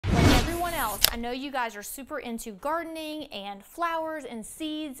else, I know you guys are super into gardening and flowers and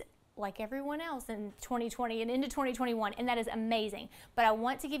seeds like everyone else in 2020 and into 2021, and that is amazing. But I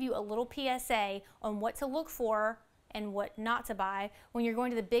want to give you a little PSA on what to look for and what not to buy when you're going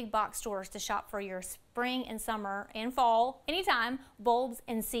to the big box stores to shop for your spring and summer and fall, anytime, bulbs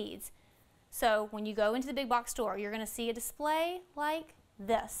and seeds. So when you go into the big box store, you're going to see a display like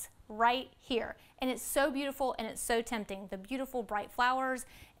this right here. And it's so beautiful and it's so tempting. The beautiful bright flowers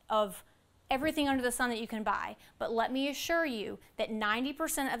of everything under the sun that you can buy. But let me assure you that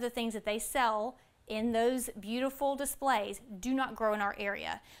 90% of the things that they sell in those beautiful displays do not grow in our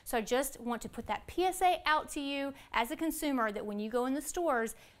area. So I just want to put that PSA out to you as a consumer that when you go in the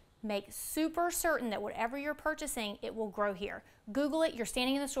stores, make super certain that whatever you're purchasing, it will grow here. Google it, you're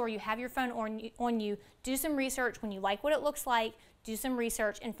standing in the store, you have your phone on you, do some research. When you like what it looks like, do some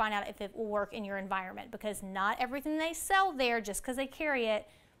research and find out if it will work in your environment, because not everything they sell there, just because they carry it,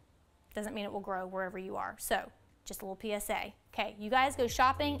 doesn't mean it will grow wherever you are. So just a little PSA. Okay, you guys go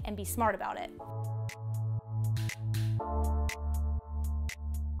shopping and be smart about it.